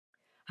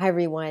Hi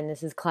everyone,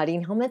 this is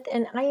Claudine Helmuth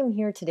and I am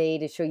here today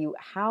to show you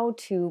how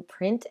to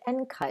print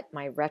and cut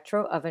my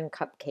Retro Oven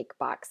Cupcake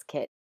Box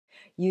Kit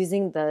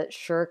using the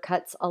Sure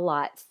Cuts a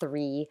Lot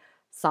 3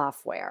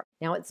 software.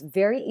 Now it's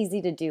very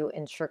easy to do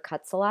in Sure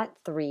Cuts a Lot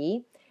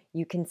 3.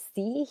 You can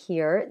see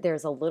here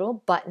there's a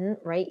little button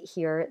right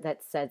here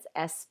that says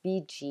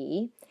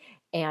SVG,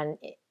 and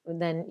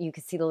then you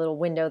can see the little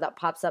window that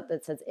pops up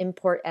that says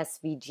Import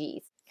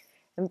SVGs.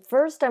 And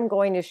first I'm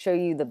going to show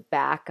you the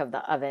back of the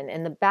oven.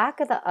 And the back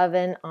of the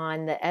oven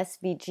on the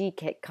SVG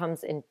kit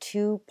comes in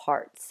two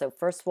parts. So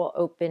first we'll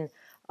open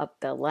up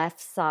the left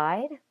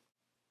side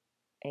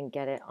and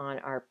get it on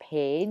our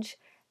page.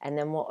 And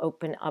then we'll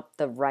open up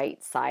the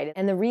right side.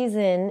 And the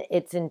reason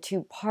it's in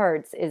two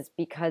parts is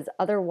because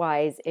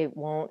otherwise it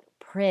won't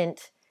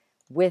print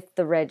with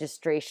the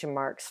registration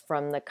marks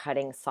from the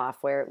cutting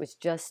software. It was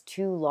just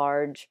too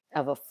large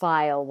of a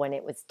file when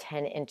it was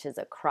 10 inches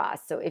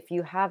across. So if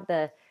you have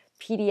the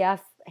PDF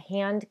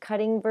hand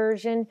cutting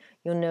version,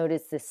 you'll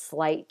notice this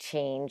slight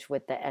change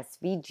with the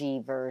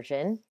SVG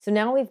version. So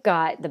now we've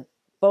got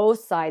both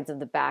sides of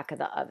the back of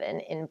the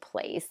oven in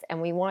place,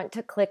 and we want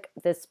to click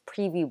this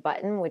preview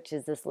button, which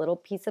is this little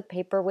piece of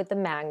paper with the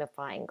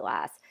magnifying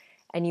glass.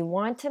 And you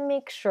want to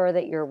make sure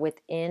that you're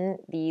within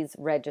these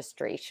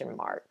registration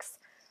marks,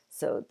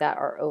 so that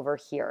are over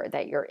here,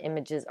 that your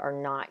images are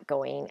not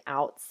going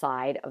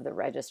outside of the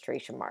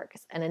registration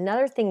marks. And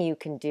another thing you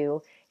can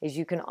do is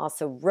you can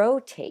also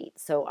rotate.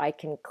 So I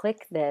can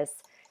click this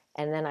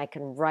and then I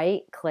can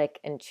right click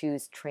and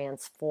choose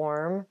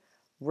transform,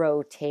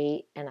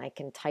 rotate, and I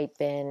can type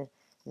in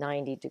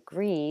 90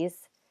 degrees,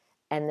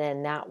 and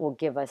then that will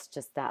give us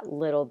just that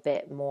little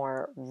bit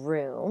more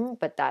room,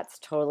 but that's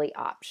totally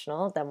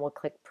optional. Then we'll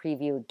click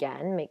preview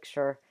again, make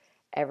sure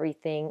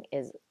everything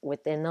is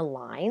within the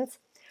lines.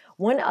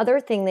 One other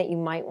thing that you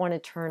might want to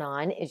turn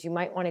on is you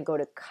might want to go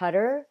to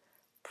Cutter,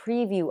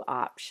 Preview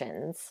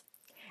Options,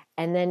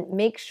 and then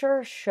make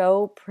sure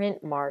Show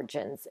Print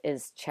Margins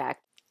is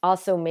checked.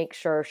 Also make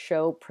sure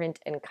Show Print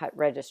and Cut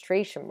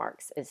Registration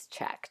Marks is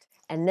checked.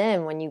 And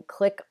then when you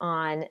click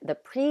on the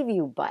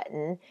Preview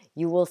button,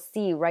 you will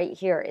see right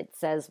here it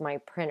says my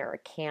printer,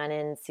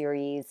 Canon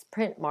Series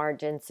Print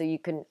Margin. So you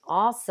can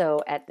also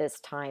at this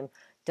time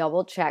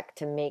double check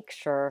to make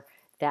sure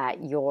that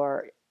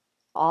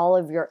all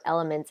of your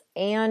elements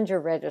and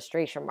your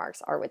registration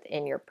marks are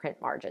within your print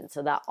margin.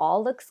 So that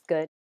all looks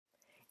good.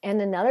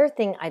 And another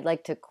thing I'd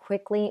like to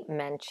quickly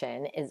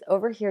mention is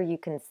over here you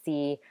can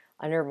see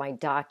under my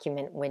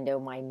document window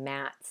my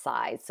mat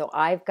size. So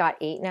I've got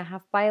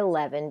 8.5 by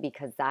 11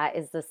 because that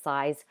is the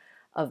size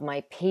of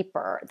my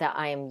paper that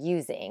I am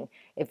using.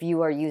 If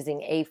you are using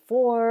A4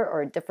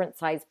 or a different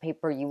size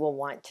paper, you will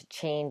want to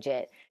change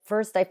it.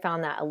 First, I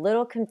found that a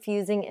little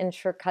confusing in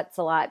Sure Cuts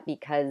a Lot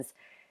because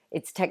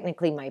it's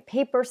technically my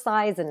paper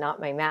size and not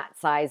my mat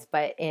size,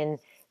 but in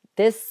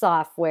this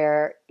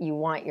software, you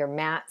want your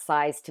mat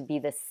size to be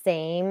the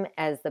same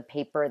as the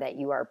paper that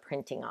you are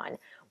printing on.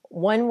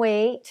 One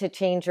way to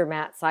change your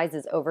mat size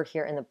is over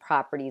here in the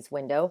Properties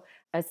window.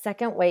 A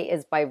second way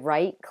is by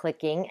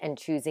right-clicking and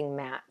choosing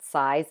mat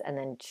size and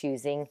then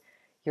choosing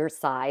your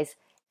size.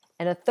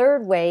 And a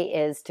third way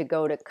is to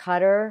go to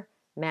Cutter,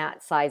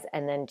 mat size,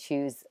 and then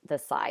choose the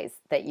size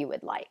that you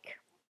would like.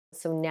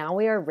 So now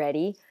we are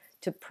ready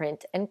to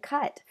print and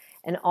cut.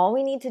 And all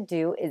we need to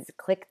do is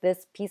click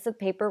this piece of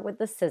paper with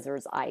the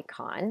scissors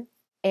icon.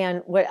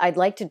 And what I'd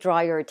like to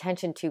draw your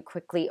attention to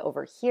quickly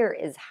over here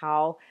is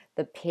how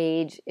the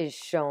page is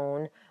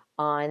shown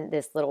on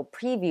this little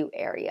preview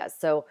area.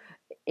 So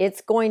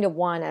it's going to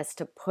want us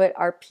to put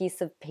our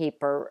piece of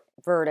paper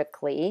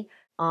vertically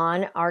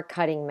on our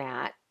cutting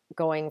mat,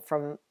 going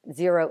from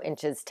 0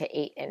 inches to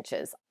 8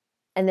 inches.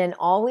 And then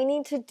all we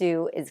need to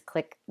do is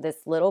click this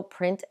little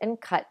print and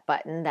cut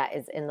button that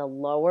is in the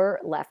lower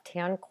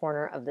left-hand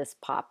corner of this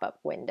pop-up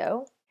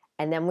window.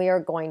 And then we are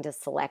going to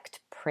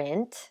select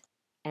print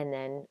and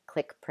then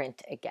click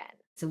print again.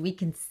 So we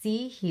can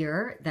see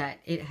here that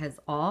it has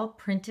all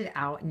printed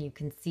out, and you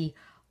can see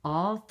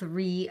all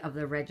 3 of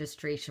the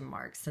registration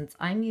marks. Since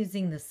I'm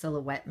using the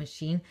Silhouette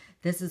machine,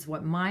 this is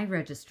what my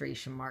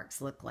registration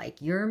marks look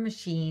like. Your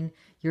machine,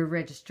 your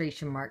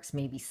registration marks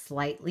may be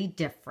slightly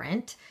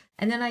different.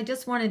 And then I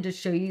just wanted to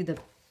show you the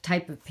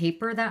type of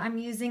paper that I'm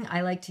using.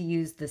 I like to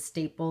use the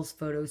Staples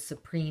Photo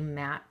Supreme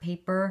matte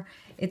paper.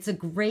 It's a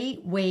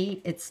great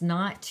weight. It's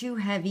not too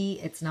heavy.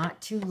 It's not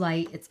too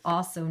light. It's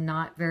also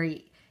not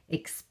very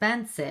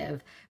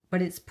expensive,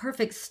 but it's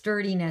perfect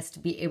sturdiness to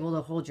be able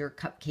to hold your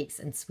cupcakes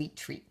and sweet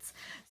treats.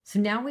 So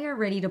now we are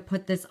ready to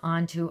put this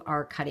onto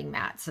our cutting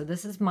mat. So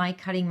this is my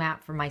cutting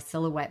mat for my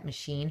Silhouette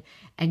machine,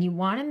 and you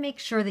want to make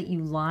sure that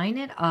you line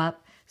it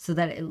up so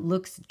that it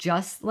looks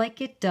just like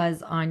it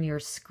does on your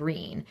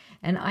screen.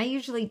 And I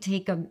usually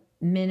take a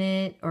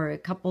minute or a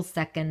couple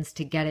seconds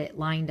to get it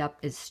lined up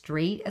as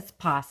straight as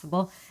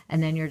possible,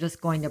 and then you're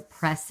just going to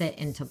press it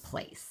into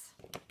place.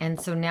 And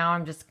so now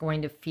I'm just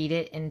going to feed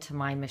it into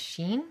my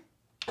machine.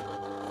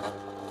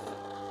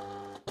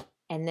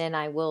 And then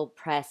I will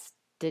press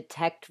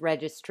detect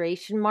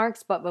registration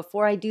marks, but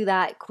before I do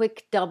that,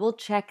 quick double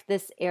check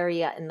this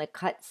area in the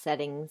cut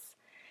settings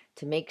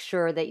to make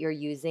sure that you're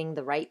using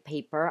the right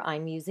paper.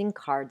 I'm using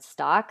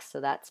cardstock,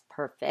 so that's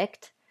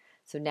perfect.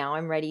 So now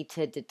I'm ready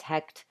to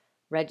detect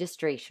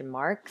registration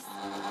marks.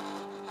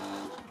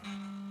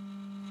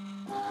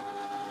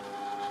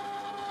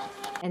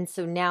 And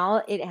so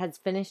now it has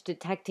finished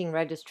detecting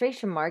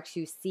registration marks.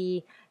 You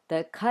see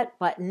the cut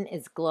button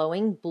is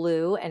glowing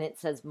blue and it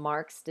says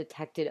marks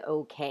detected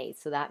OK.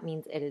 So that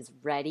means it is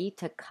ready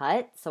to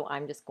cut. So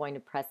I'm just going to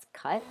press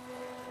cut.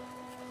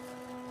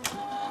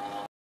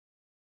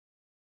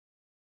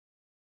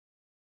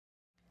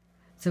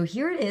 So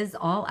here it is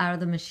all out of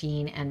the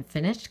machine and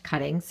finished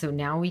cutting. So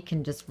now we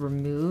can just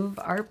remove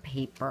our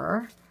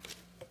paper.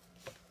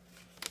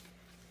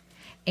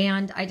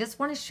 And I just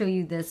want to show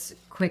you this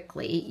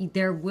quickly.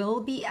 There will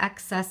be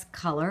excess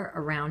color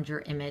around your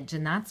image,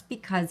 and that's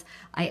because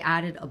I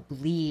added a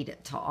bleed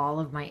to all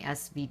of my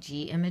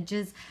SVG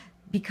images,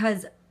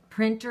 because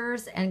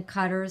printers and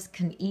cutters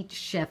can each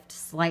shift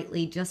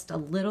slightly, just a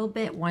little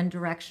bit one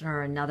direction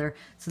or another,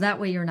 so that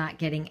way you're not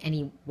getting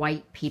any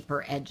white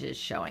paper edges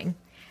showing.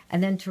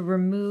 And then to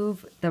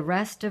remove the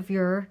rest of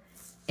your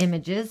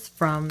images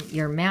from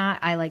your mat,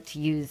 I like to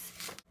use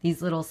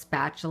these little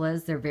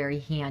spatulas. They're very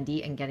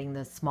handy in getting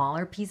the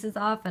smaller pieces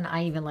off, and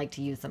I even like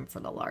to use them for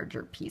the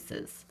larger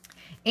pieces.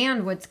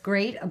 And what's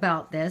great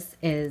about this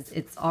is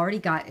it's already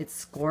got its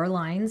score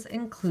lines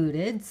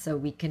included, so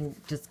we can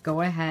just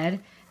go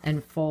ahead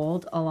and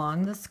fold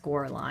along the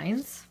score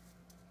lines.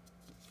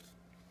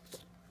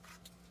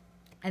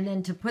 And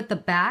then to put the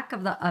back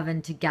of the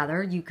oven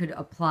together, you could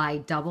apply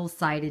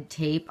double-sided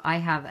tape. I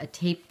have a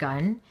tape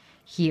gun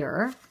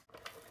here,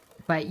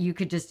 but you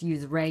could just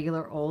use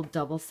regular old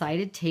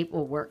double-sided tape,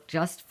 will work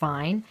just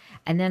fine.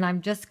 And then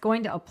I'm just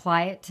going to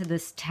apply it to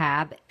this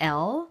tab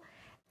L,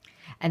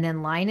 and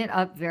then line it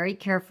up very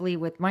carefully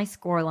with my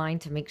score line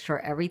to make sure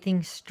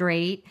everything's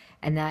straight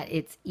and that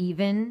it's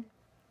even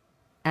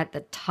at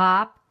the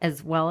top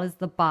as well as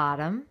the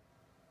bottom,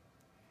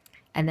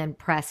 and then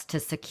press to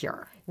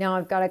secure. Now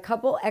I've got a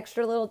couple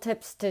extra little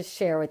tips to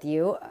share with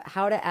you,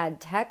 how to add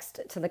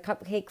text to the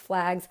cupcake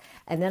flags,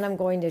 and then I'm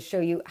going to show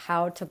you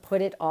how to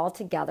put it all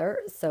together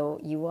so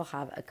you will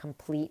have a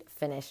complete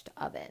finished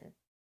oven.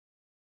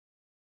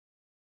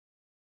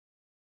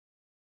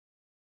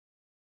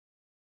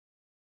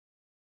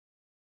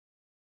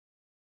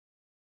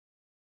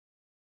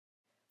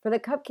 For the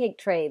cupcake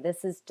tray,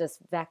 this is just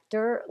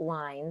vector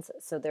lines,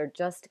 so they're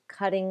just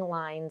cutting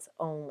lines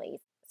only.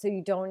 So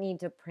you don't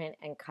need to print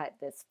and cut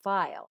this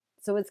file.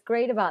 So what's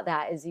great about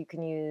that is you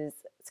can use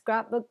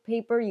scrapbook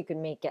paper, you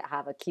can make it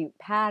have a cute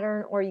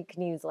pattern, or you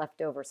can use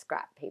leftover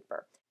scrap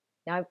paper.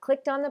 Now I've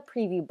clicked on the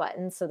preview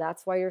button, so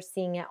that's why you're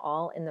seeing it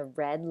all in the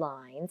red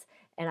lines,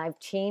 and I've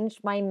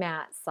changed my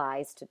mat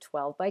size to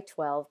 12 by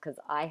 12 because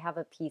I have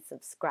a piece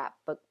of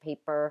scrapbook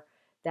paper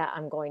that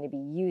I'm going to be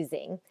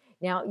using.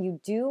 Now you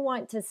do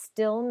want to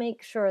still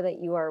make sure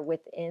that you are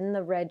within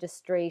the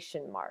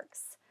registration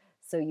marks.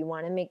 So you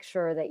want to make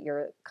sure that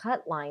your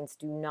cut lines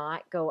do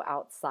not go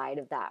outside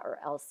of that, or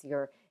else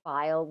your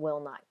file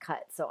will not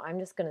cut. So I'm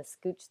just going to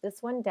scooch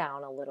this one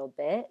down a little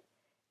bit,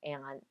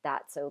 and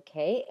that's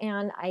okay.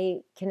 And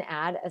I can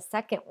add a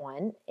second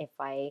one if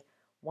I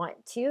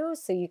want to,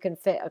 so you can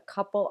fit a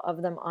couple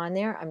of them on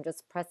there. I'm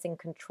just pressing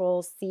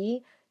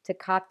Control-C to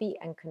copy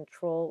and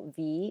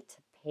Control-V to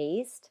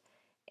paste.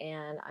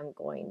 And I'm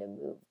going to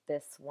move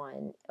this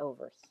one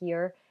over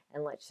here,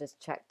 and let's just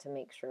check to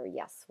make sure,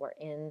 yes, we're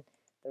in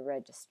the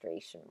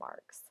registration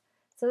marks.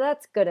 So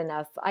that's good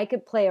enough. I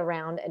could play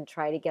around and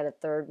try to get a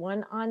third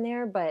one on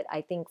there, but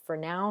I think for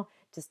now,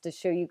 just to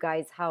show you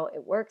guys how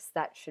it works,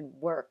 that should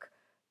work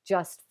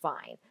just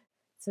fine.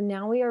 So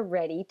now we are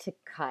ready to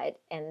cut,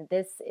 and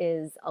this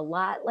is a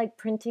lot like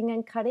printing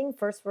and cutting.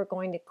 First, we're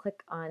going to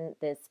click on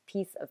this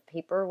piece of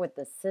paper with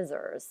the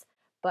scissors.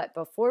 But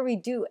before we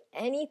do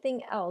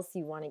anything else,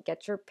 you want to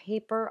get your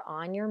paper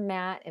on your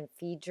mat and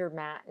feed your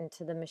mat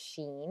into the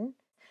machine.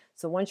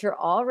 So once you're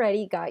all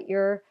ready, got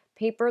your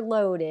paper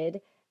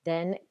loaded,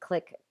 then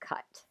click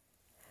cut.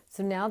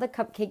 So now the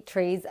cupcake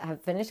trays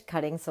have finished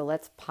cutting, so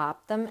let's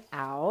pop them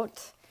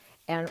out.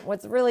 And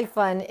what's really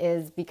fun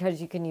is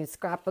because you can use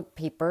scrapbook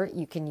paper,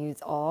 you can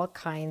use all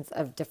kinds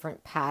of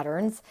different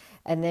patterns,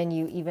 and then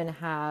you even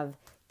have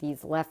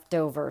these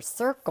leftover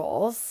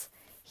circles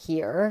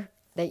here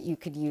that you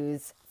could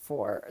use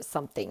for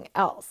something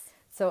else.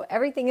 So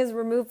everything is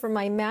removed from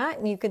my mat,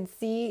 and you can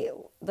see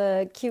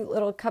the cute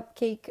little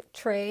cupcake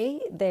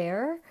tray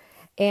there,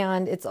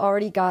 and it's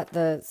already got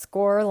the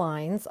score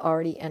lines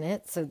already in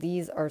it, so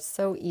these are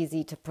so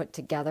easy to put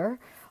together.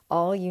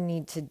 All you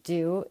need to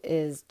do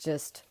is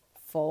just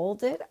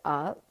fold it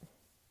up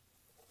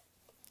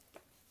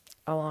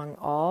along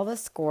all the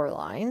score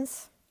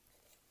lines.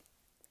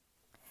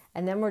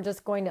 And then we're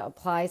just going to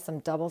apply some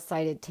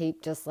double-sided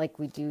tape just like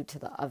we do to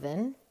the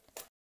oven.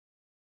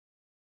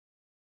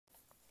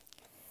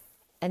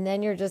 And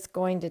then you're just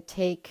going to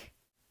take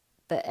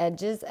the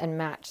edges and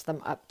match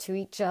them up to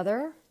each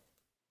other.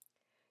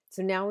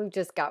 So now we've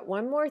just got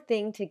one more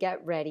thing to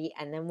get ready,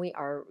 and then we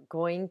are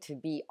going to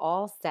be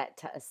all set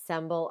to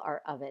assemble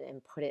our oven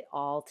and put it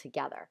all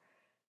together.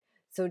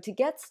 So to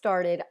get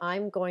started,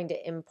 I'm going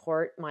to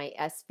import my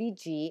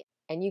SVG,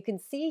 and you can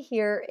see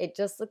here it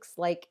just looks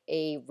like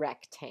a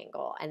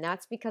rectangle, and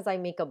that's because I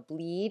make a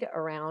bleed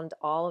around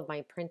all of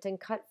my print and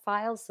cut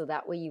files, so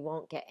that way you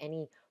won't get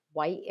any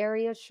white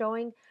areas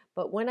showing.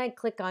 But when I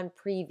click on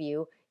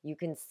preview, you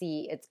can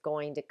see it's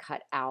going to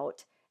cut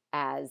out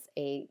as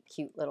a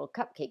cute little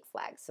cupcake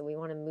flag. So we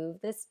want to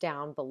move this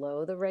down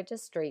below the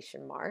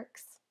registration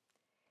marks.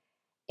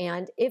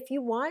 And if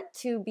you want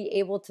to be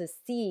able to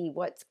see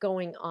what's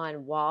going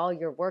on while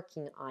you're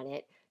working on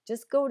it,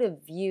 just go to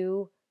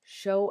View,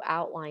 Show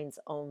Outlines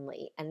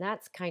Only. And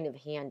that's kind of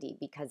handy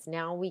because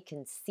now we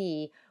can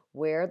see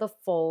where the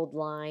fold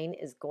line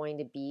is going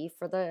to be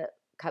for the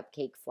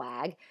cupcake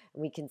flag.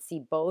 And we can see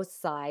both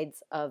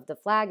sides of the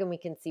flag, and we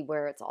can see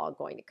where it's all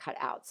going to cut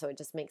out. So it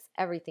just makes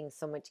everything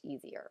so much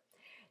easier.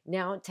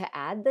 Now to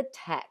add the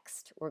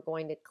text, we're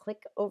going to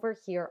click over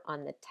here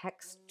on the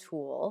text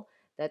tool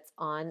that's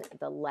on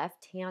the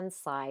left-hand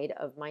side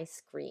of my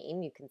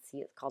screen. You can see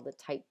it's called the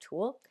type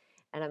tool.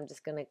 And I'm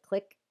just going to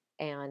click,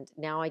 and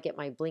now I get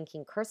my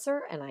blinking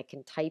cursor and I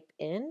can type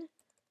in.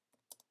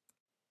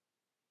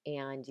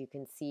 And you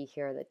can see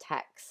here the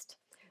text.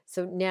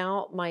 So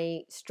now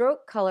my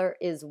stroke color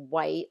is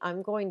white.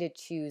 I'm going to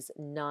choose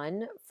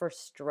none for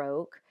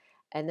stroke.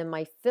 And then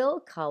my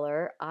fill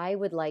color, I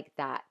would like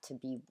that to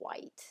be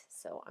white.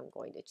 So I'm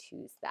going to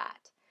choose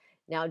that.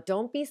 Now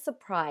don't be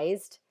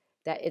surprised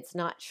that it's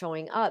not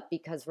showing up,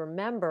 because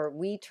remember,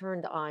 we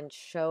turned on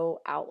show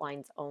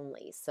outlines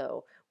only.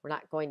 So we're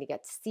not going to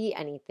get to see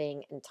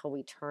anything until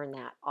we turn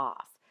that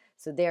off.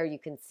 So there you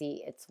can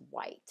see it's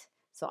white.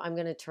 So I'm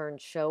going to turn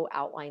show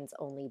outlines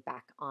only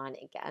back on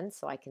again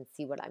so I can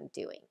see what I'm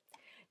doing.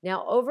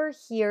 Now over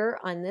here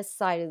on this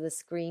side of the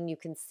screen, you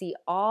can see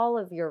all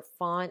of your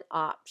font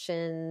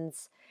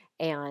options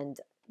and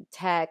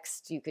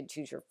text. You could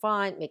choose your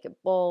font, make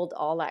it bold,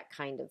 all that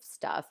kind of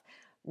stuff.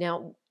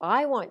 Now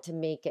I want to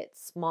make it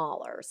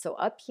smaller. So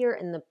up here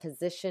in the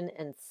position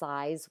and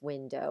size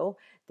window,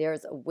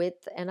 there's a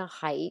width and a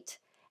height.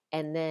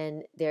 And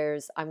then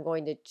I'm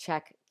going to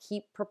check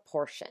keep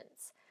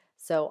proportions.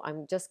 So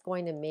I'm just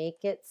going to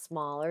make it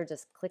smaller,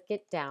 just click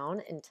it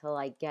down until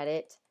I get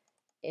it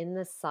in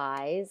the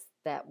size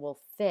that will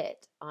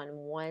fit on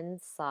one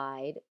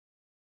side.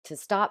 To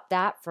stop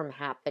that from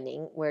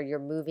happening where you're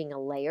moving a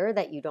layer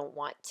that you don't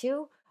want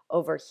to,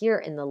 over here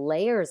in the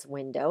layers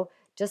window,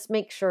 just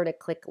make sure to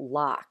click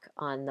lock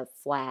on the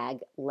flag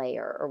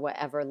layer or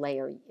whatever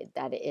layer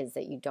that it is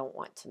that you don't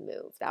want to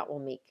move. That will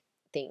make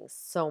things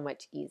so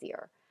much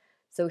easier.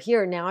 So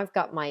here now I've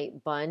got my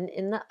bun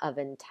in the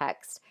oven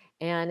text,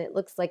 and it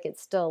looks like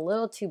it's still a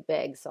little too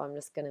big, so I'm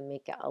just going to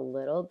make it a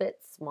little bit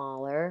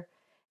smaller.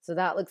 So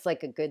that looks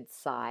like a good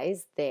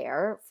size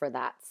there for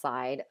that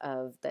side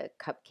of the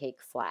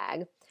cupcake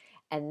flag.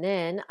 And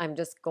then I'm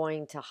just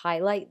going to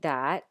highlight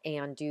that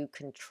and do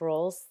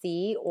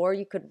Control-C, or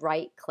you could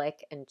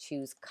right-click and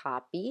choose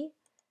Copy,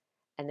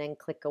 and then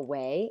click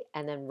Away,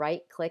 and then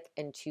right-click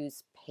and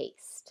choose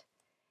Paste.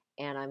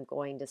 And I'm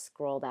going to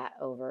scroll that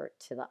over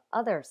to the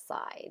other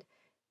side.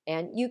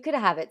 And you could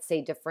have it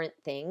say different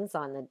things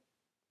on the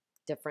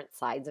different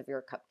sides of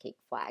your cupcake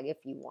flag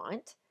if you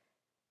want.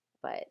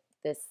 But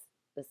this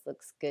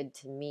looks good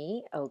to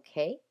me.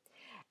 Okay.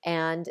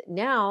 And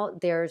now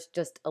there's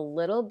just a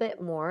little bit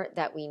more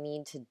that we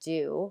need to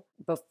do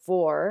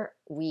before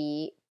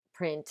we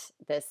print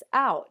this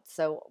out.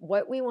 So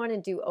what we want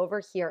to do over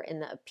here in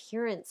the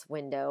appearance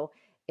window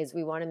is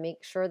we want to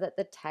make sure that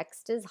the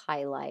text is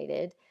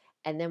highlighted.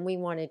 And then we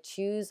want to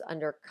choose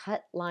under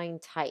cut line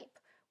type,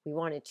 we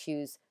want to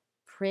choose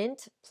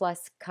print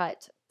plus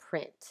cut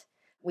print.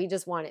 We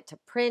just want it to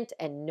print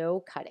and no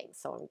cutting.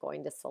 So I'm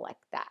going to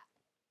select that.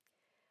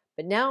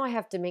 But now I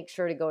have to make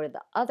sure to go to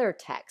the other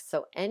text.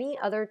 So any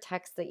other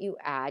text that you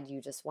add, you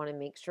just want to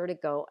make sure to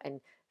go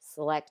and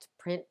select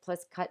print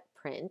plus cut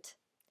print.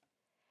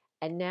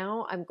 And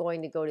now I'm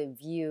going to go to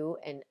View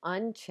and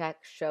uncheck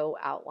Show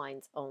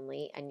Outlines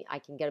Only, and I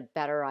can get a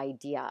better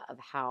idea of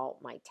how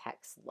my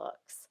text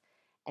looks.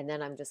 And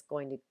then I'm just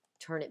going to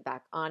turn it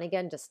back on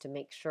again just to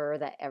make sure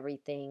that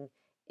everything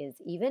is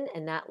even,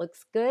 and that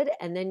looks good.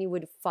 And then you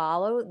would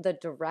follow the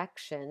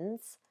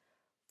directions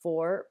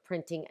for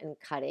printing and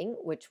cutting,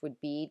 which would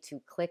be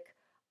to click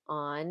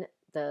on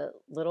the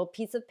little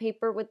piece of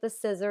paper with the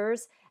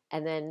scissors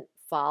and then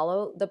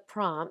follow the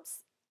prompts.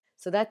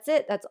 So that's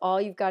it. That's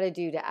all you've got to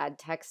do to add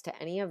text to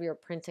any of your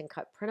print and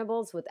cut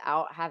printables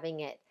without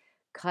having it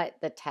cut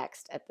the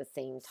text at the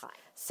same time.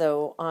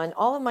 So on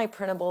all of my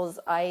printables,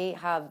 I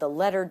have the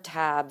lettered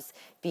tabs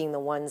being the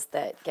ones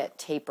that get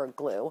tape or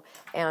glue.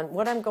 And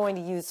what I'm going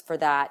to use for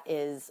that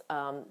is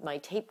my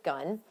tape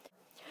gun.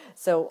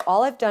 So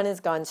all I've done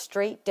is gone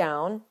straight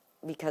down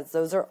because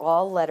those are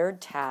all lettered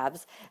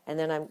tabs, and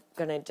then I'm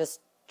going to just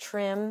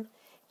trim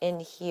in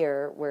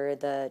here where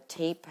the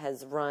tape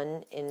has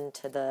run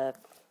into the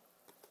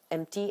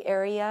empty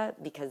area,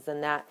 because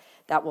then that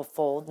will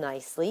fold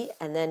nicely.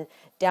 And then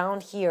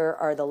down here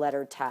are the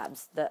lettered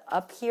tabs. The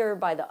up here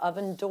by the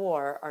oven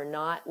door are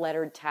not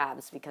lettered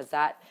tabs, because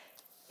that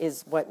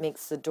is what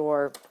makes the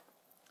door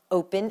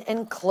open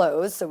and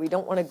close, so we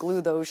don't want to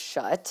glue those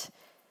shut.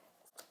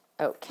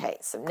 Okay,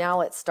 so now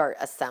let's start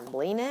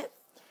assembling it.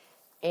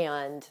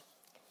 And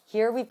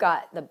here we've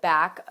got the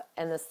back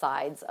and the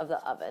sides of the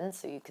oven,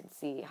 so you can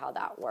see how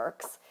that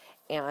works.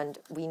 And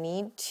we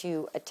need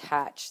to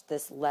attach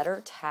this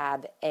letter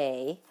tab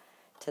A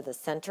to the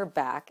center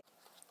back.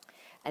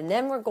 And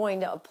then we're going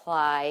to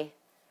apply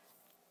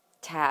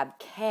tab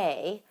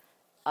K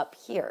up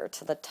here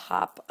to the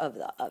top of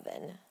the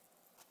oven,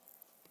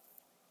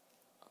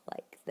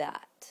 like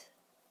that.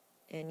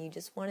 And you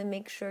just want to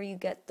make sure you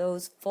get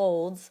those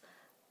folds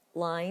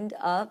lined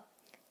up.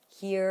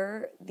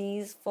 Here,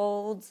 these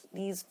folds,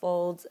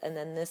 and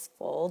then this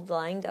fold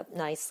lined up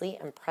nicely,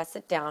 and press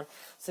it down.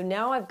 So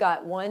now I've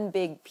got one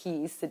big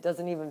piece. It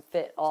doesn't even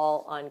fit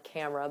all on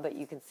camera, but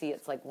you can see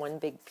it's like one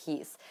big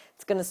piece.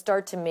 It's going to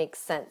start to make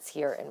sense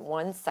here in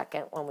 1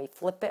 second when we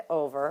flip it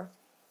over.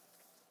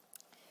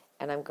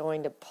 And I'm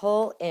going to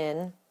pull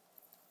in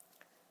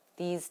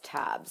these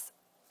tabs.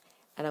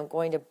 And I'm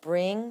going to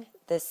bring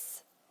the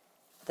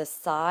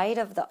side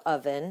of the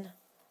oven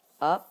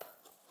up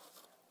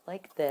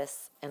like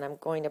this, and I'm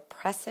going to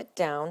press it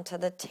down to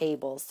the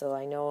table so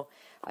I know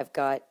I've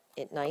got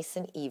it nice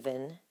and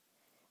even.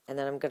 And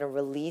then I'm going to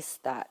release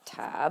that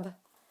tab,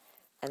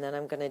 and then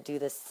I'm going to do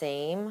the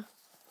same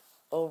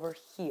over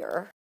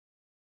here.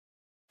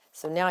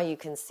 So now you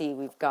can see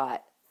we've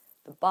got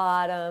the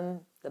bottom,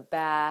 the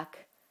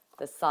back,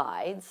 the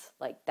sides,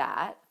 like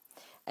that.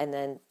 And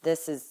then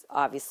this is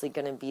obviously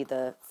going to be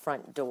the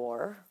front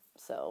door,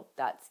 so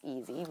that's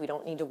easy. We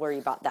don't need to worry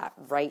about that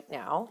right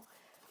now.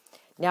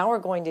 Now we're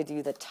going to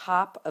do the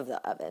top of the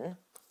oven.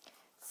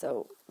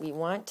 So we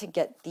want to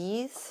get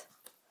these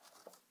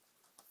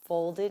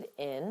folded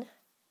in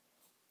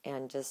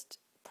and just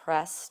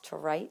press to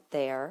right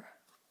there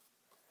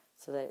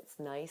so that it's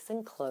nice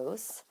and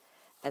close.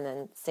 And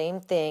then same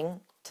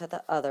thing to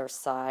the other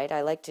side.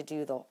 I like to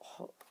do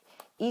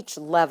each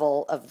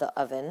level of the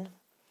oven.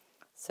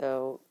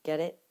 So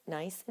get it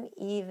nice and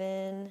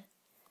even.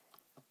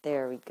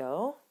 There we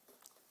go.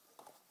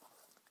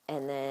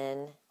 And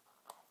then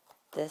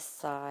this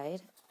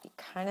side, you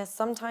kind of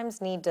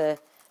sometimes need to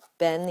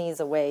bend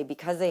these away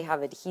because they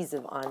have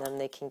adhesive on them.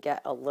 They can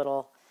get a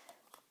little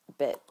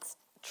bit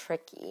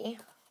tricky.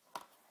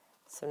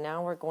 So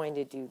now we're going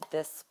to do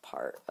this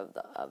part of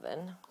the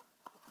oven.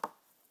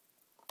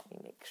 Let me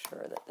make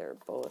sure that they're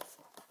both,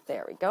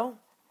 there we go.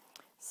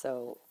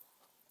 So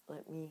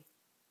let me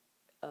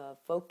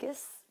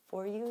focus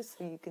for you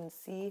so you can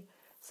see.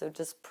 So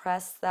just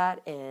press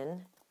that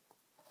in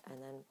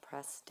and then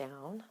press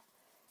down.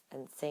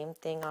 And same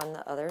thing on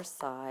the other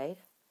side.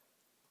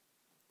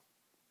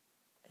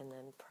 And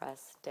then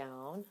press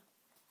down.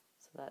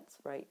 So that's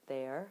right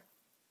there.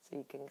 So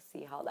you can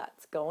see how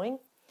that's going.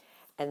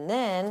 And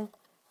then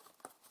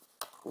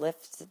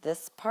lift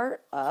this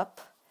part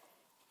up.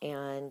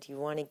 And you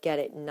want to get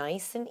it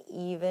nice and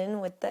even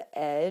with the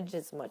edge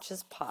as much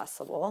as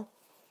possible.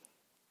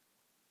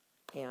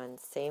 And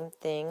same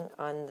thing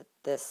on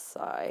this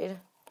side.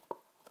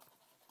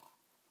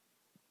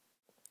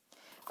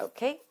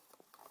 Okay.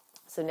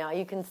 So now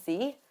you can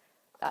see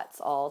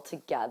that's all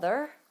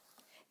together.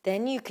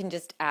 Then you can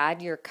just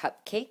add your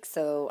cupcake.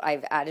 So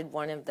I've added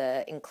one of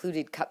the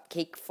included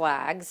cupcake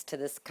flags to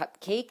this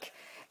cupcake,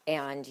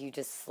 and you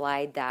just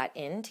slide that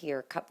into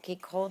your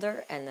cupcake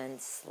holder and then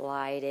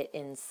slide it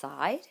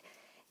inside,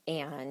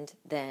 and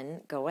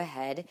then go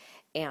ahead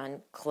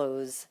and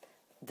close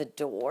the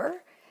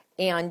door.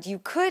 And you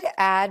could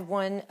add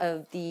one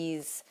of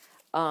these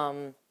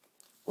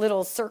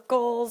little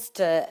circles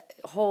to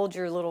hold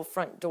your little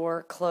front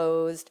door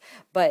closed,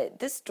 but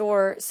this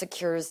door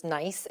secures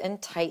nice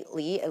and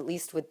tightly, at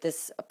least with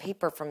this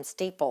paper from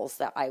Staples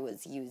that I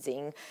was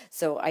using,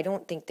 so I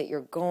don't think that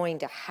you're going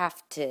to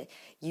have to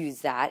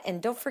use that.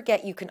 And don't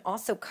forget, you can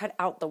also cut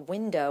out the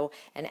window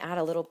and add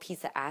a little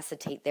piece of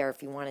acetate there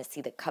if you want to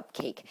see the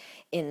cupcake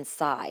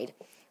inside.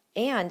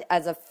 And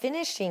as a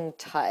finishing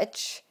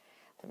touch,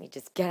 let me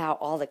just get out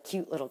all the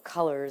cute little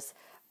colors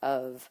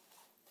of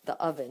the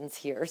ovens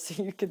here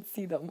so you can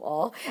see them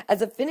all.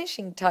 As a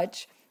finishing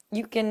touch,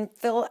 you can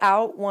fill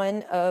out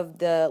one of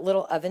the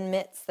little oven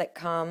mitts that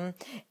come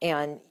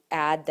and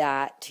add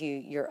that to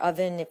your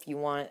oven if you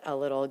want a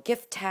little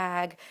gift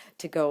tag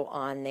to go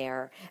on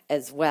there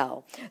as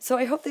well. So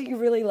I hope that you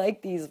really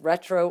like these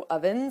retro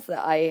ovens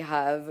that I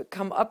have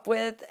come up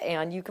with,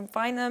 and you can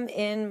find them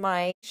in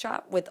my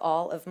shop with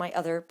all of my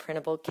other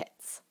printable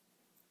kits.